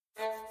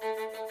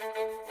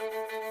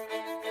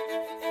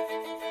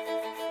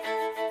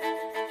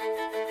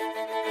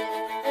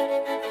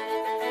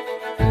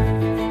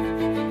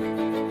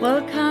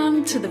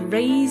to the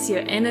Raise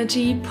Your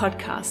Energy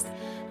podcast.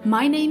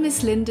 My name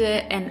is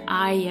Linde and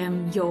I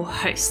am your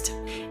host.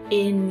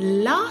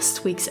 In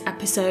last week's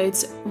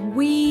episodes,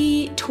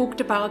 we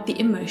talked about the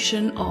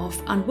emotion of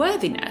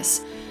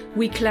unworthiness.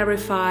 We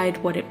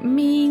clarified what it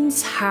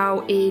means,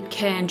 how it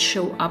can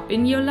show up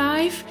in your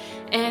life,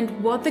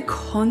 and what the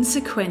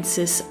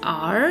consequences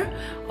are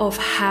of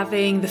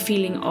having the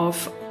feeling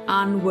of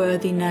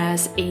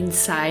unworthiness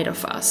inside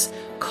of us,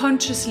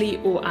 consciously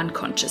or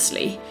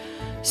unconsciously.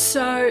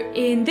 So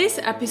in this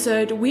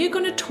episode, we're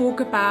going to talk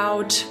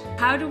about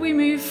how do we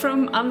move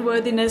from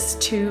unworthiness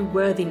to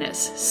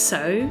worthiness.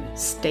 So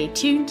stay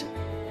tuned.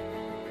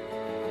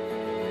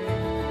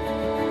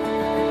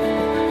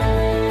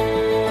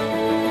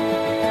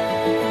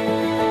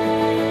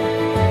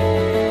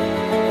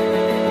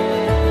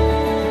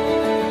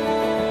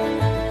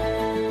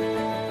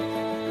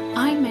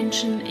 I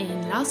mentioned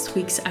in last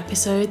week's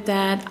episode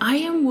that I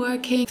am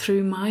working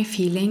through my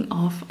feeling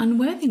of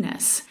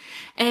unworthiness.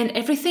 And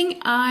everything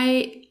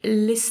I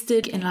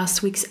listed in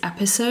last week's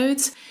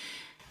episodes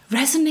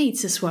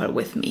resonates as well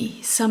with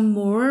me. Some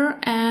more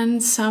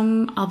and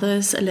some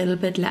others a little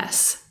bit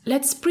less.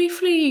 Let's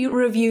briefly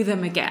review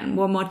them again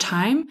one more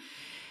time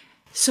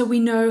so we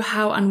know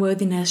how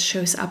unworthiness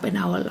shows up in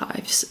our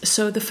lives.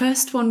 So the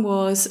first one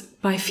was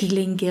by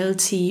feeling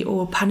guilty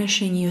or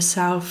punishing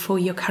yourself for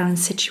your current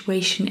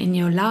situation in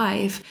your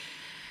life,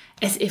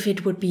 as if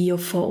it would be your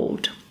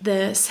fault.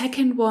 The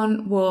second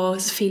one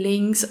was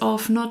feelings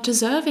of not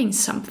deserving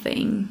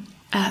something.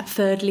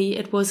 Thirdly,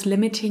 it was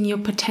limiting your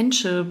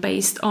potential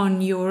based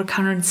on your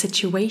current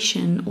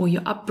situation or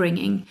your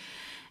upbringing.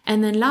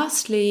 And then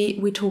lastly,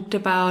 we talked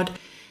about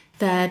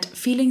that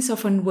feelings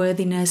of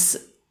unworthiness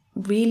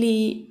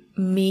really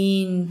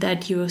mean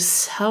that you're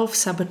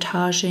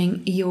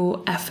self-sabotaging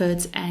your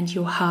efforts and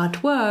your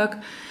hard work,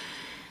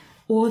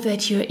 or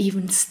that you're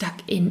even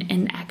stuck in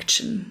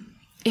inaction.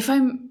 If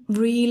I'm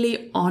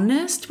really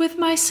honest with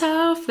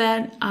myself,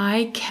 then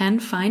I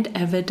can find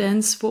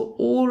evidence for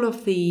all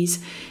of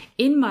these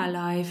in my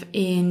life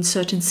in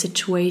certain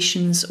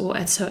situations or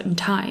at certain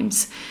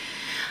times.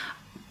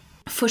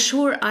 For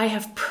sure, I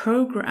have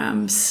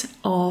programs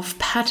of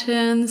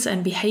patterns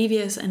and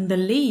behaviors and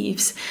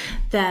beliefs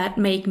that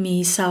make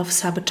me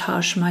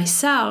self-sabotage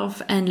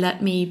myself and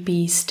let me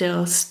be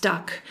still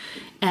stuck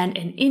and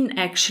in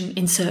inaction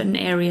in certain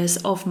areas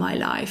of my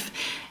life.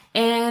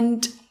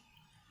 And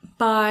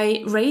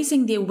by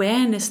raising the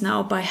awareness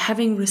now, by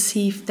having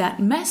received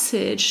that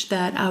message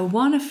that I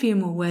want to feel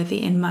more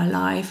worthy in my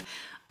life,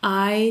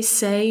 I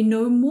say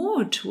no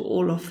more to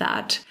all of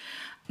that.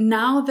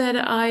 Now that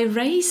I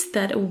raised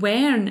that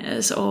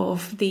awareness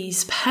of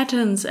these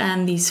patterns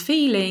and these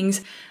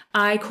feelings,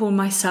 I call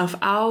myself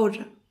out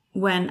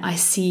when I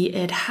see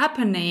it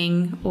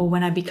happening or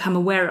when I become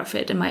aware of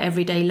it in my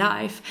everyday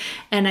life.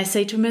 And I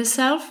say to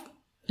myself,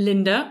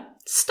 Linda,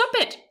 stop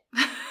it.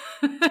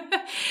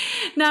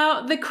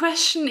 Now, the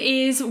question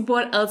is,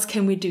 what else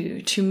can we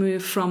do to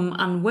move from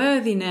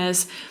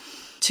unworthiness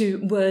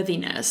to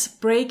worthiness?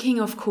 Breaking,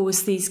 of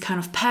course, these kind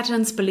of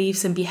patterns,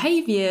 beliefs, and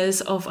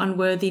behaviors of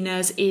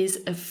unworthiness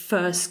is a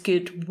first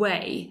good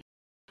way.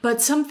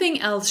 But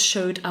something else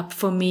showed up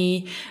for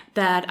me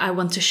that I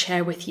want to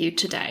share with you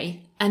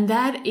today, and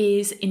that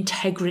is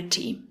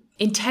integrity.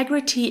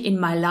 Integrity in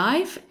my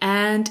life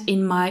and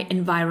in my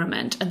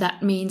environment. And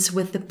that means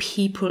with the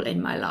people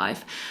in my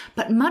life.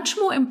 But much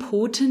more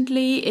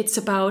importantly, it's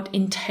about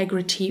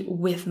integrity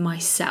with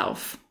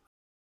myself.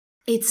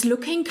 It's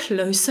looking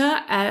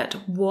closer at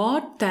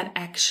what that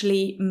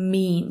actually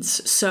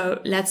means. So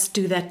let's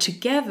do that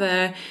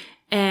together.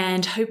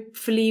 And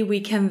hopefully we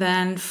can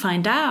then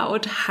find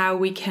out how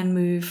we can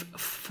move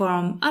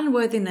from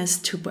unworthiness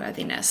to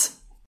worthiness.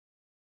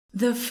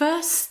 The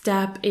first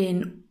step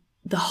in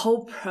the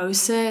whole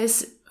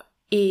process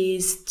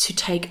is to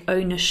take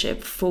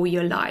ownership for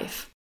your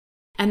life.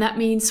 And that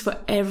means for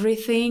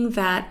everything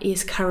that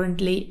is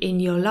currently in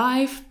your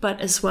life,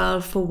 but as well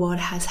for what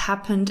has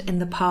happened in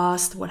the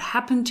past, what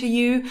happened to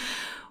you,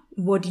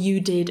 what you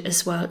did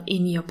as well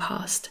in your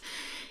past.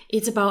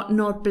 It's about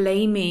not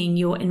blaming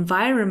your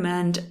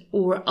environment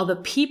or other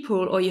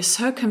people or your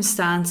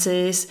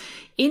circumstances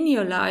in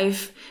your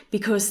life,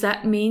 because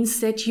that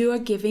means that you are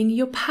giving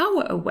your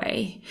power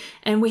away.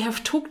 And we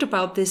have talked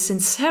about this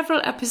in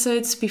several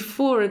episodes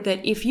before,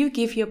 that if you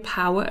give your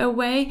power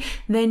away,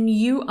 then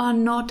you are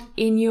not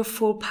in your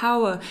full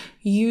power.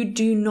 You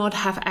do not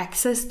have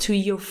access to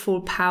your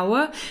full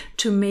power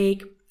to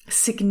make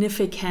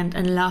significant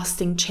and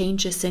lasting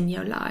changes in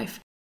your life.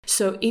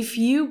 So if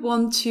you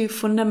want to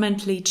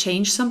fundamentally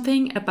change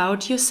something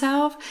about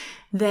yourself,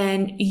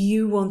 then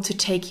you want to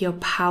take your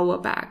power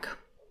back.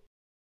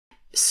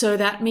 So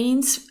that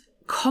means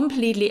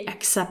completely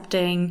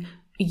accepting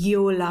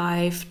your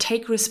life,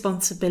 take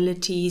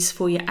responsibilities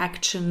for your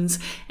actions,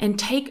 and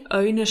take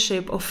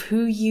ownership of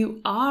who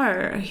you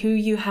are, who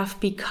you have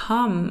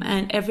become,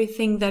 and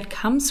everything that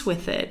comes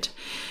with it.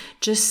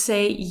 Just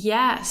say,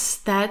 yes,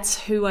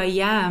 that's who I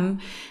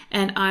am,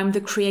 and I'm the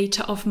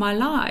creator of my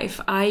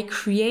life. I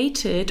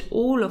created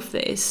all of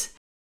this.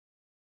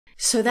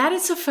 So that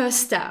is the first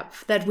step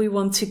that we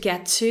want to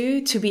get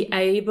to be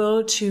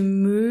able to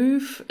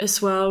move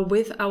as well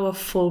with our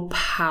full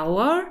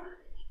power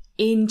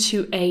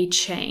into a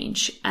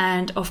change.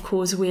 And of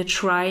course, we're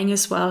trying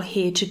as well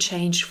here to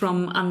change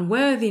from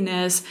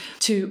unworthiness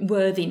to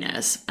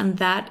worthiness. And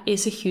that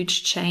is a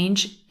huge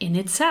change in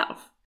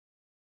itself.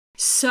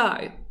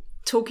 So,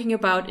 talking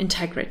about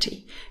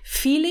integrity,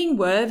 feeling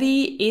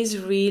worthy is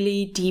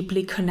really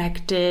deeply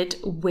connected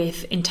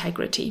with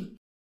integrity.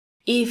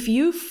 If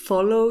you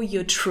follow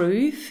your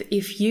truth,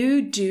 if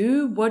you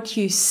do what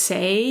you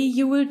say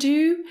you will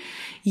do,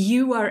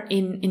 you are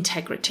in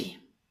integrity.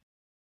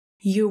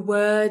 Your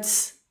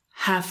words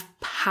have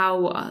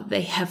power.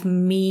 They have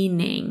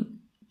meaning.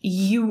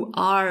 You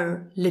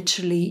are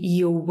literally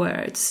your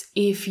words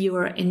if you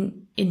are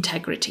in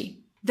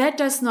integrity. That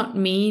does not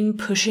mean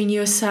pushing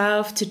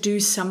yourself to do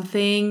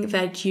something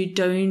that you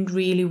don't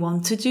really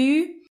want to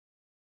do.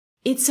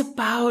 It's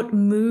about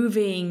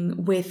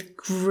moving with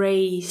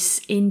grace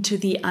into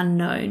the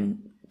unknown,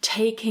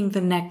 taking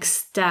the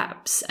next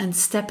steps and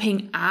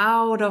stepping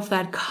out of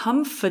that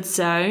comfort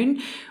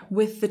zone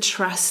with the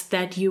trust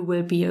that you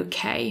will be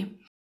okay.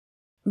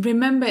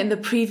 Remember in the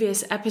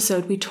previous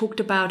episode, we talked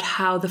about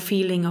how the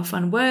feeling of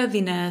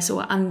unworthiness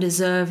or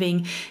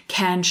undeserving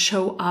can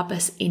show up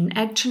as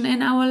inaction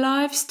in our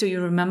lives. Do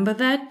you remember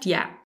that?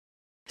 Yeah.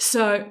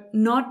 So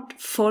not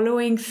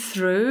following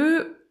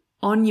through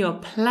on your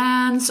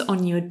plans,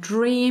 on your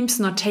dreams,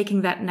 not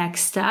taking that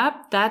next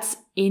step, that's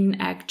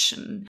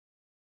inaction.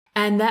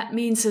 And that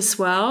means as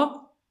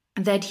well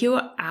that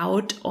you're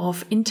out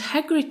of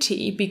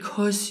integrity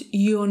because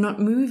you're not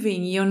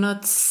moving. You're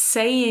not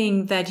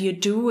saying that you're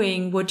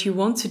doing what you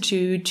want to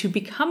do to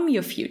become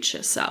your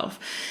future self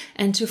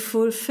and to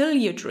fulfill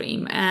your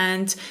dream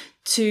and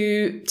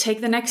to take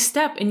the next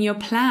step in your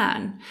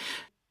plan.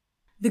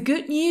 The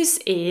good news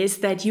is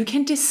that you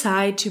can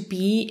decide to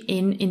be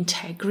in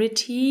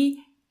integrity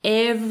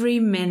every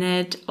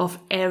minute of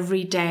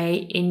every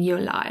day in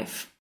your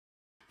life.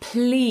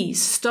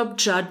 Please stop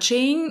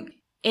judging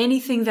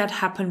anything that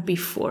happened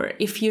before.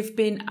 If you've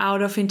been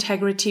out of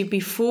integrity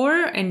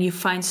before and you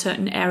find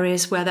certain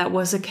areas where that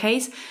was the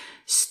case,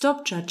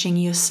 stop judging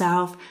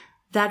yourself.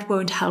 That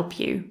won't help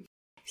you.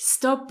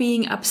 Stop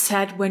being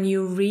upset when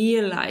you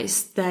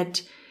realize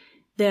that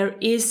there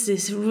is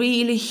this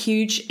really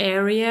huge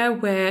area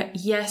where,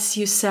 yes,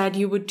 you said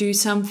you would do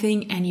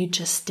something and you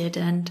just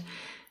didn't.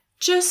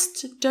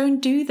 Just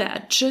don't do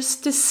that.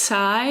 Just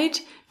decide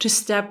to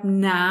step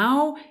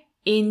now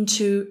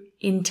into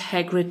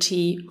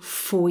integrity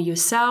for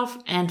yourself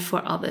and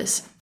for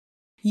others.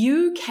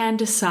 You can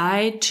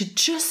decide to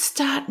just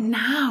start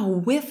now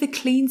with a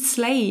clean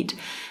slate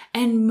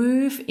and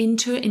move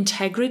into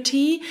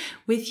integrity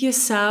with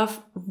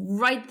yourself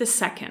right this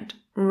second,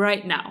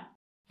 right now.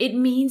 It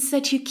means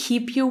that you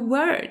keep your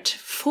word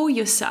for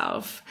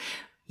yourself.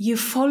 You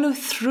follow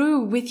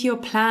through with your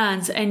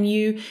plans and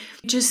you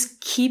just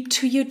keep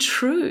to your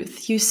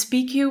truth. You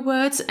speak your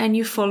words and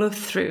you follow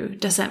through.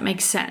 Does that make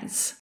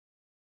sense?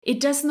 It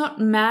does not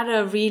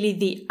matter really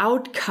the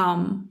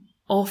outcome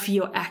of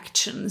your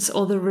actions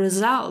or the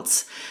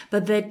results,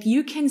 but that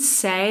you can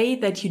say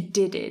that you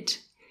did it,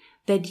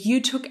 that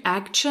you took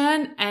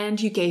action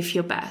and you gave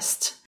your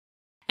best.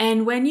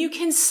 And when you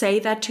can say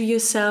that to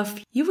yourself,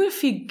 you will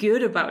feel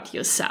good about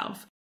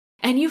yourself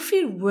and you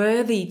feel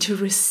worthy to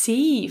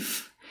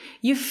receive.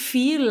 You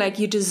feel like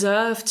you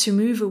deserve to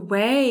move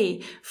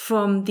away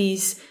from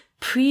these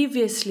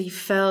previously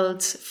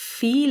felt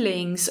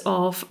feelings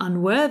of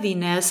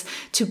unworthiness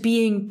to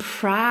being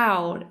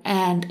proud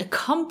and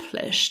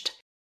accomplished.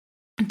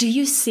 Do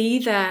you see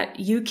that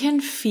you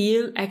can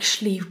feel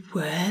actually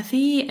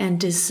worthy and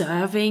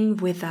deserving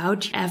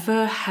without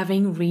ever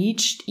having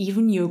reached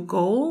even your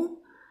goal?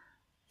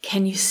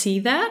 Can you see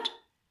that?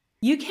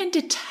 You can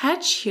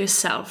detach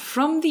yourself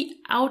from the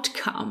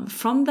outcome,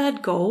 from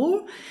that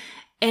goal,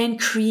 and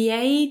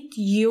create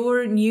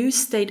your new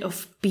state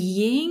of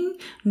being,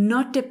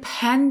 not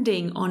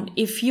depending on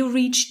if you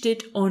reached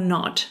it or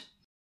not.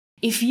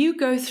 If you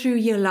go through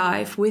your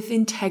life with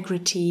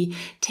integrity,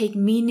 take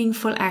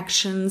meaningful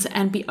actions,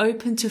 and be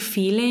open to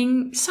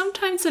feeling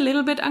sometimes a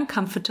little bit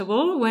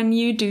uncomfortable when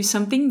you do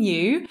something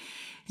new,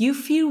 you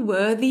feel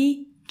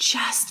worthy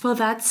just for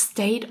that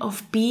state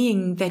of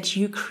being that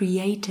you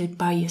created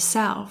by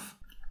yourself.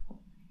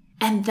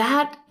 And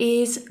that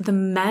is the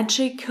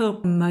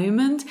magical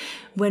moment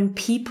when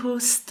people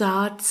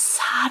start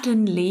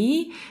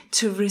suddenly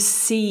to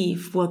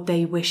receive what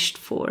they wished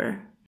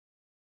for.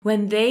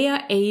 When they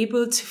are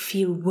able to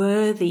feel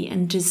worthy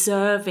and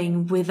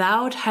deserving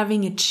without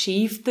having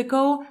achieved the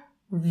goal,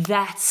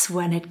 that's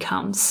when it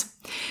comes.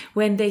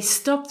 When they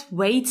stopped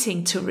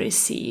waiting to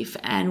receive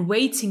and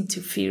waiting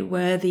to feel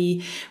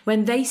worthy,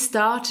 when they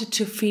started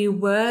to feel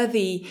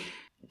worthy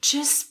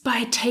just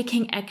by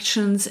taking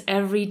actions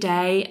every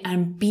day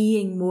and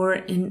being more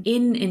in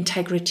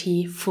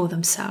integrity for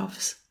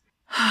themselves.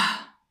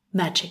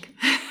 Magic.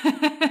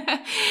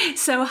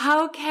 So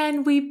how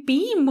can we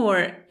be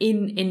more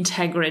in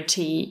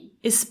integrity,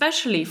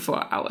 especially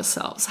for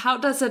ourselves? How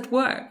does it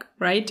work,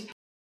 right?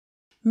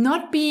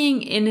 Not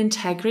being in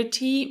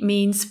integrity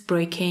means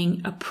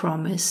breaking a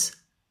promise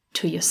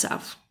to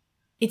yourself.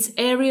 It's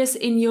areas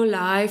in your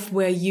life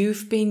where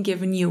you've been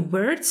given your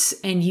words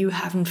and you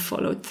haven't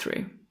followed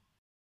through.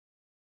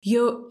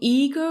 Your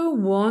ego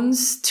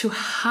wants to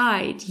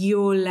hide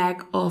your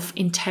lack of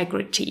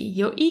integrity.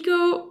 Your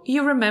ego,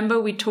 you remember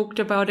we talked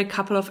about a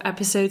couple of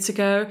episodes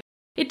ago,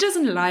 it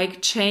doesn't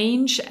like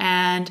change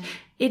and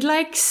it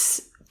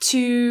likes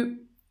to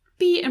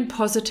be in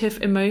positive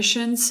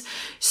emotions.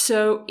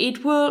 So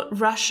it will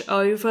rush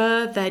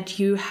over that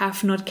you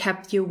have not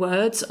kept your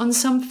words on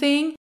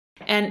something,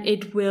 and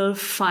it will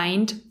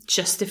find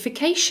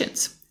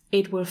justifications.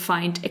 It will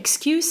find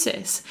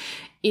excuses.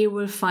 It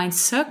will find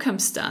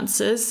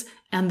circumstances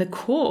and the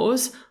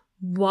cause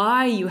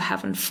why you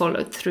haven't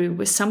followed through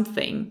with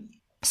something.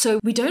 So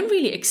we don't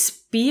really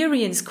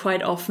experience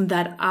quite often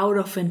that out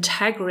of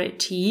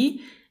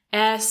integrity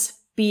as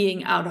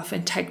being out of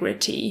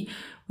integrity.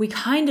 We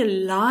kind of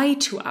lie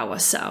to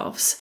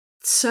ourselves.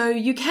 So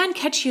you can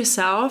catch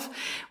yourself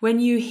when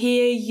you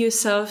hear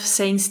yourself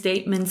saying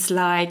statements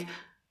like,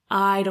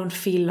 I don't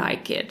feel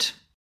like it.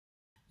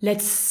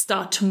 Let's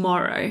start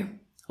tomorrow.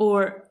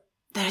 Or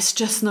there's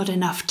just not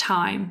enough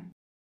time.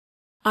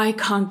 I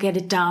can't get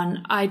it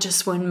done. I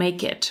just won't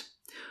make it.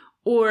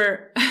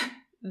 Or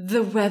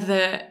the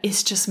weather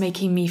is just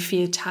making me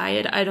feel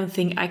tired. I don't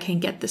think I can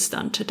get this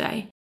done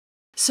today.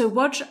 So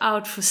watch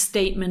out for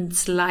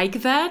statements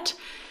like that,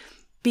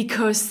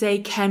 because they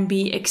can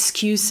be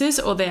excuses,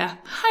 or they're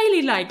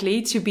highly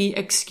likely to be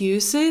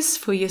excuses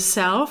for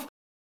yourself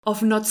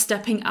of not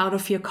stepping out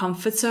of your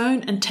comfort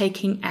zone and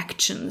taking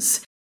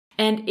actions.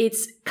 And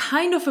it's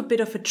kind of a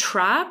bit of a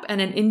trap and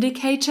an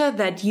indicator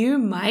that you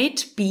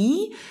might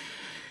be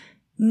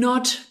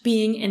not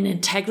being in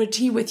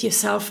integrity with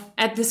yourself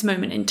at this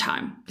moment in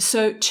time.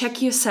 So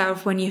check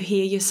yourself when you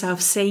hear yourself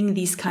saying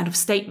these kind of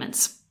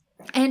statements.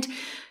 And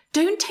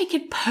don't take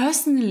it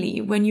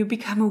personally when you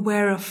become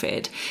aware of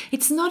it.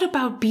 It's not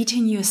about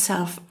beating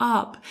yourself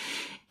up.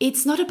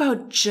 It's not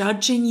about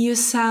judging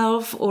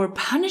yourself or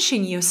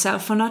punishing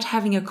yourself for not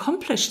having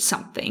accomplished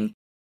something.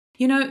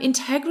 You know,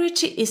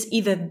 integrity is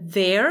either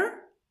there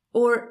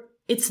or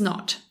it's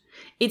not.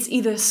 It's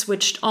either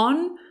switched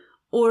on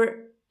or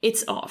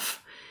it's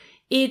off.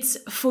 It's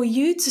for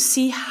you to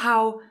see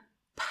how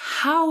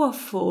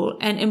powerful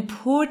and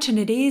important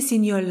it is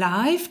in your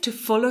life to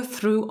follow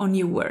through on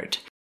your word,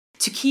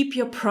 to keep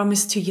your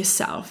promise to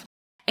yourself.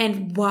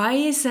 And why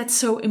is that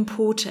so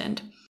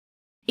important?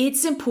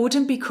 It's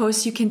important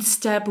because you can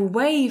step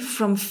away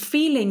from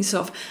feelings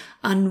of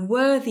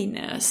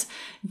unworthiness,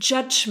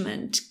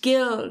 judgment,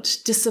 guilt,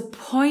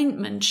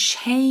 disappointment,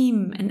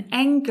 shame, and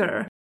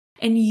anger.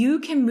 And you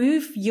can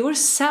move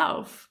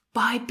yourself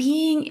by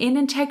being in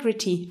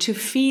integrity to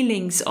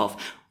feelings of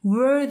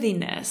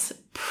worthiness,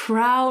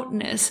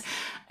 proudness,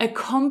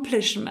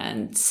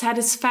 accomplishment,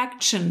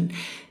 satisfaction,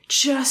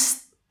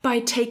 just by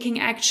taking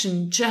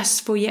action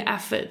just for your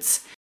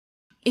efforts.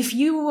 If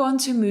you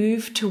want to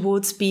move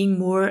towards being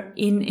more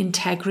in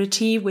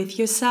integrity with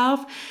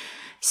yourself,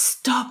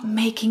 stop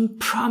making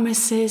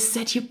promises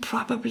that you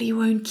probably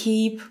won't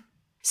keep.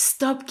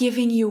 Stop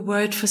giving your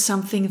word for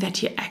something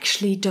that you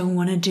actually don't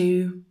want to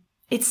do.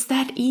 It's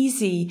that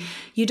easy.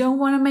 You don't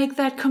want to make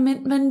that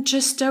commitment,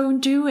 just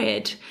don't do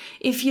it.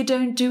 If you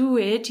don't do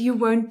it, you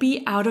won't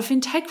be out of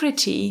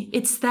integrity.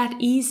 It's that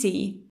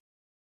easy.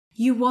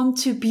 You want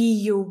to be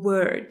your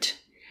word.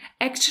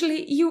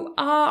 Actually, you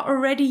are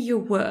already your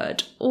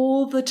word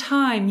all the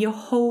time, your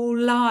whole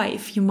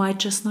life. You might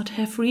just not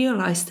have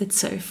realized it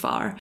so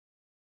far.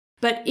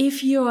 But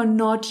if you are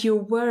not your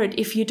word,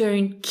 if you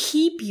don't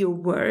keep your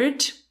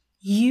word,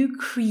 you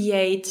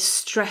create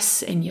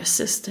stress in your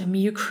system.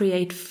 You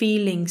create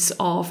feelings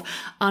of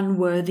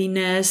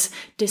unworthiness,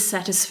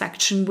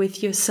 dissatisfaction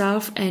with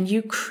yourself, and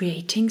you're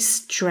creating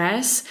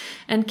stress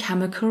and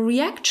chemical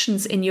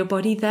reactions in your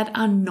body that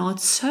are not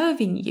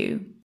serving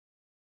you.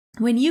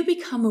 When you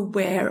become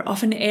aware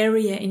of an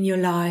area in your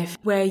life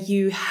where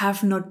you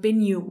have not been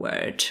your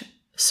word,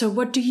 so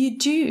what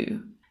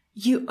do?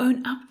 You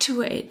own up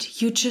to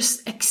it. You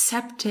just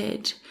accept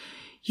it.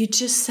 You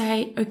just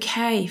say,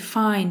 okay,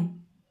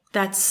 fine.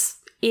 That's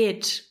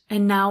it.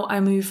 And now I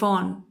move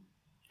on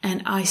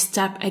and I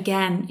step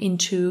again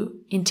into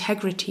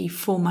integrity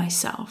for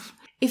myself.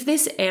 If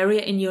this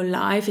area in your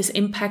life is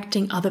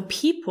impacting other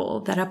people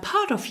that are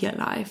part of your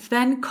life,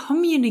 then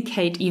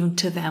communicate even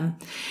to them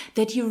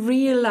that you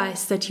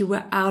realize that you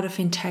were out of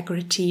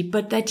integrity,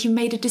 but that you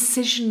made a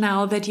decision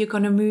now that you're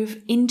going to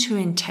move into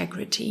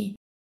integrity.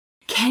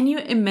 Can you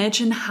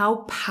imagine how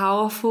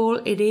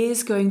powerful it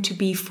is going to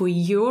be for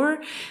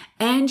your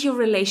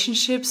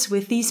relationships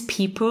with these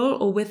people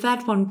or with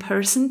that one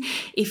person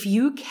if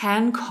you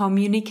can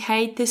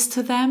communicate this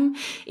to them?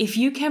 If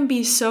you can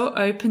be so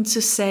open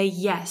to say,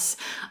 yes,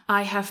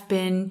 I have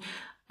been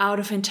out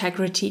of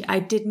integrity. I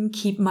didn't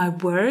keep my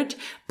word,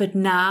 but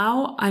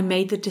now I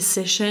made the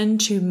decision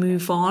to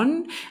move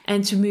on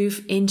and to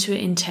move into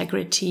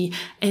integrity.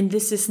 And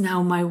this is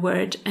now my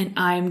word and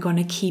I'm going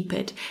to keep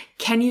it.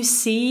 Can you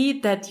see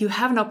that you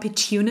have an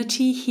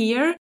opportunity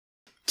here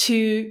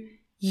to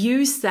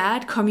use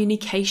that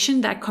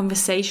communication, that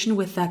conversation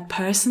with that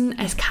person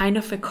as kind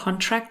of a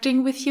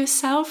contracting with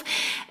yourself.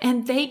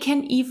 And they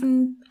can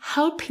even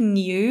helping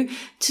you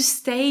to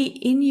stay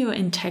in your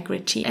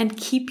integrity and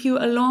keep you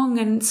along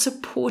and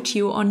support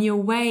you on your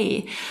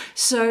way.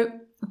 So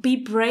be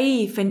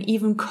brave and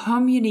even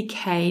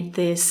communicate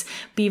this,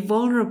 be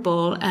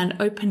vulnerable and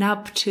open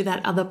up to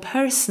that other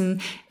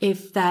person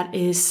if that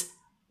is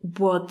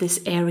what this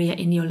area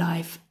in your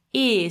life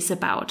is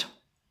about.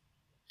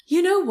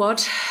 You know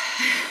what?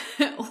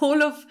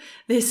 All of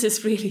this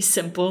is really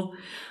simple,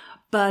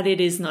 but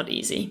it is not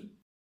easy.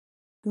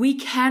 We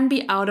can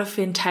be out of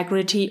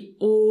integrity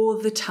all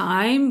the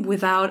time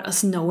without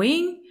us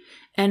knowing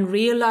and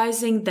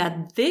realizing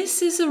that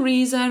this is a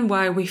reason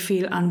why we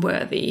feel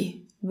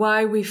unworthy,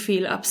 why we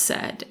feel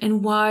upset,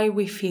 and why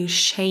we feel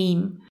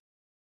shame.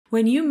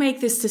 When you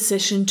make this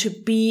decision to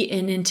be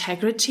in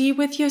integrity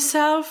with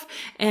yourself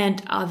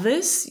and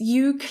others,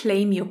 you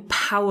claim your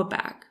power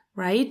back,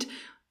 right?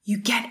 You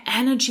get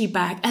energy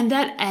back, and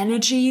that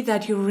energy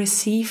that you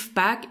receive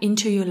back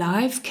into your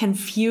life can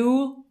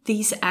fuel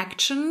these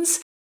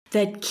actions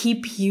that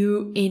keep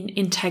you in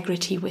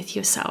integrity with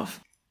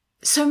yourself.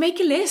 So make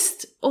a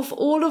list of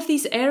all of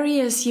these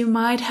areas you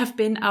might have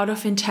been out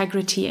of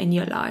integrity in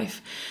your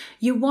life.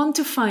 You want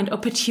to find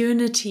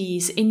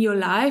opportunities in your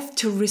life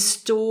to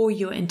restore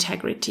your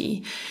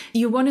integrity.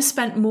 You want to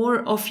spend more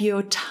of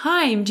your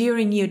time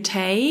during your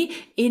day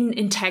in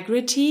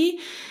integrity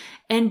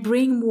and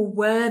bring more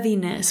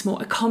worthiness,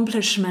 more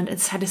accomplishment and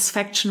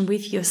satisfaction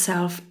with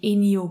yourself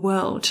in your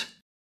world.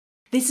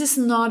 This is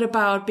not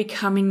about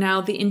becoming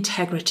now the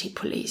integrity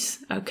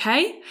police,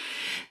 okay?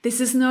 This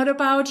is not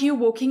about you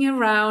walking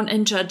around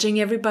and judging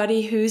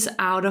everybody who's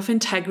out of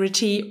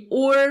integrity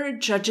or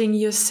judging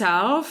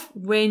yourself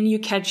when you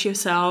catch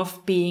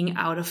yourself being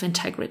out of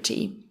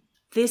integrity.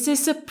 This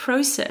is a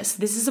process.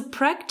 This is a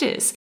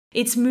practice.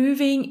 It's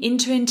moving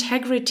into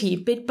integrity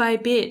bit by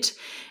bit,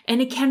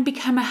 and it can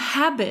become a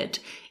habit.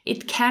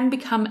 It can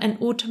become an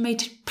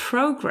automated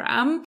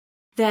program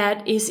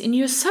that is in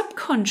your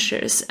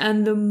subconscious.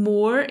 And the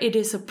more it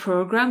is a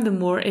program, the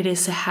more it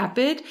is a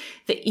habit,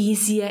 the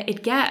easier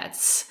it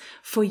gets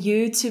for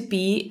you to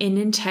be in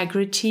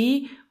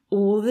integrity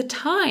all the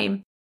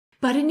time.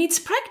 But it needs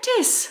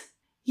practice.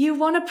 You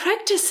want to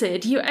practice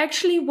it. You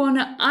actually want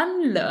to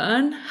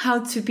unlearn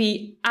how to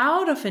be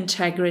out of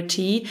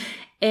integrity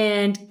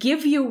and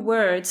give your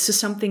words to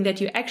something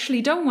that you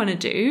actually don't want to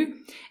do.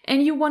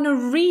 And you want to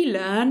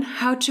relearn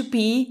how to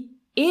be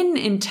in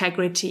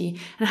integrity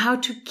and how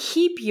to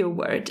keep your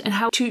word and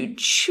how to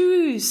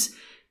choose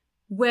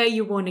where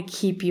you want to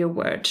keep your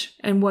word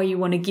and where you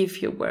want to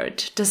give your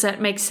word. Does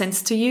that make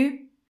sense to you?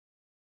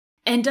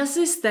 And does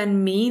this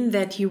then mean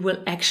that you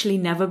will actually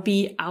never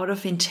be out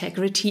of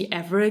integrity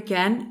ever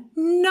again?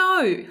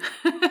 No,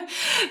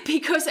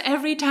 because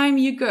every time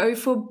you go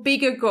for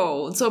bigger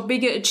goals or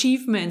bigger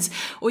achievements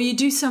or you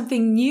do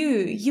something new,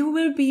 you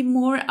will be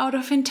more out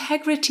of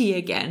integrity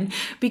again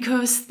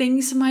because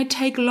things might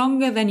take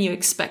longer than you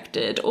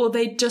expected or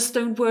they just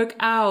don't work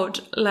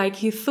out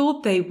like you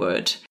thought they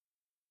would.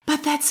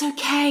 But that's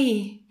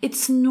okay.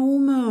 It's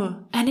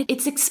normal and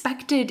it's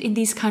expected in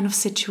these kind of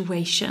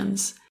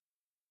situations.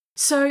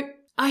 So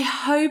I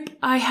hope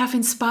I have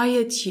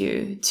inspired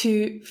you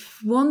to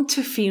want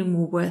to feel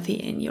more worthy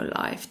in your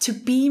life, to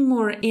be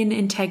more in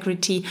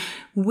integrity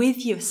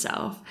with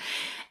yourself.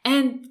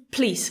 And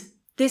please,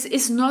 this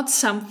is not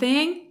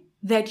something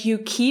that you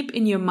keep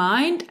in your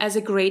mind as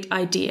a great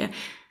idea.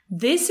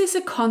 This is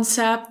a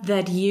concept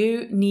that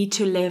you need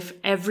to live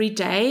every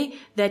day,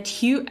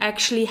 that you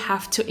actually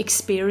have to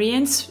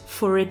experience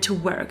for it to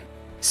work.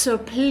 So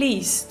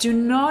please do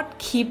not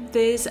keep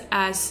this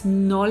as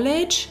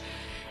knowledge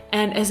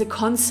and as a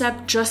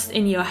concept just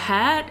in your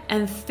head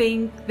and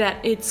think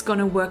that it's going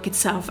to work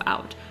itself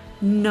out.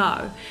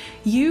 No,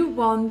 you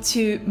want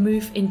to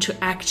move into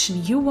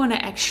action. You want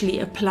to actually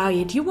apply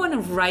it. You want to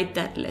write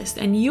that list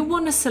and you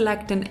want to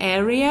select an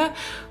area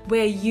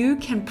where you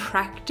can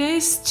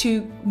practice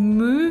to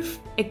move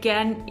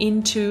again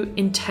into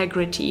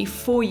integrity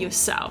for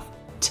yourself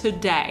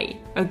today.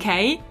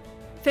 Okay?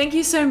 Thank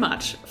you so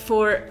much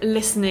for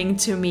listening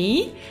to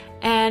me.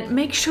 And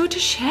make sure to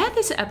share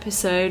this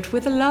episode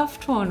with a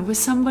loved one, with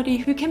somebody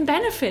who can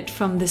benefit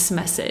from this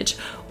message.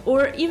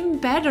 Or even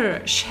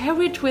better,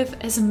 share it with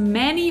as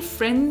many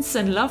friends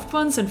and loved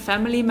ones and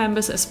family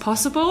members as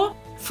possible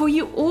for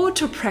you all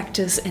to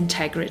practice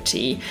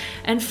integrity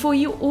and for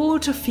you all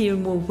to feel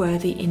more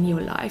worthy in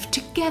your life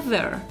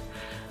together.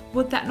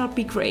 Would that not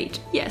be great?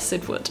 Yes,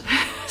 it would.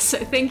 So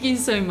thank you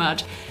so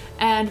much.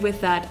 And with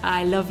that,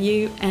 I love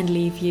you and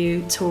leave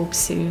you. Talk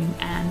soon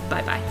and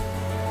bye-bye.